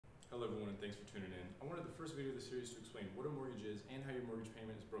Hello everyone and thanks for tuning in. I wanted the first video of the series to explain what a mortgage is and how your mortgage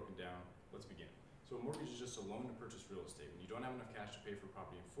payment is broken down. Let's begin. So a mortgage is just a loan to purchase real estate. When you don't have enough cash to pay for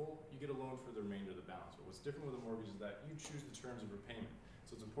property in full, you get a loan for the remainder of the balance. But what's different with a mortgage is that you choose the terms of repayment.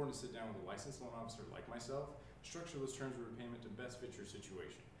 So it's important to sit down with a licensed loan officer like myself, structure those terms of repayment to best fit your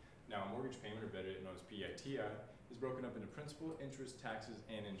situation. Now, a mortgage payment, or better known as PITI, is broken up into principal, interest, taxes,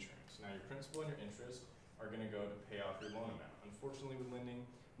 and insurance. Now, your principal and your interest are going to go to pay off your loan amount. Unfortunately, with lending,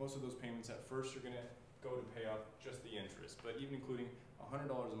 most of those payments at first are going to go to pay off just the interest, but even including $100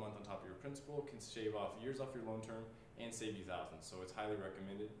 a month on top of your principal can shave off years off your loan term and save you thousands, so it's highly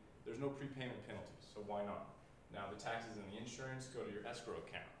recommended. There's no prepayment penalties, so why not? Now, the taxes and the insurance go to your escrow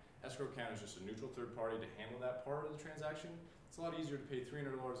account. Escrow account is just a neutral third party to handle that part of the transaction. It's a lot easier to pay $300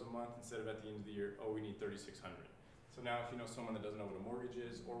 a month instead of at the end of the year, oh, we need $3,600. So now if you know someone that doesn't know what a mortgage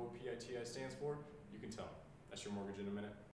is or what PITI stands for, you can tell them. That's your mortgage in a minute.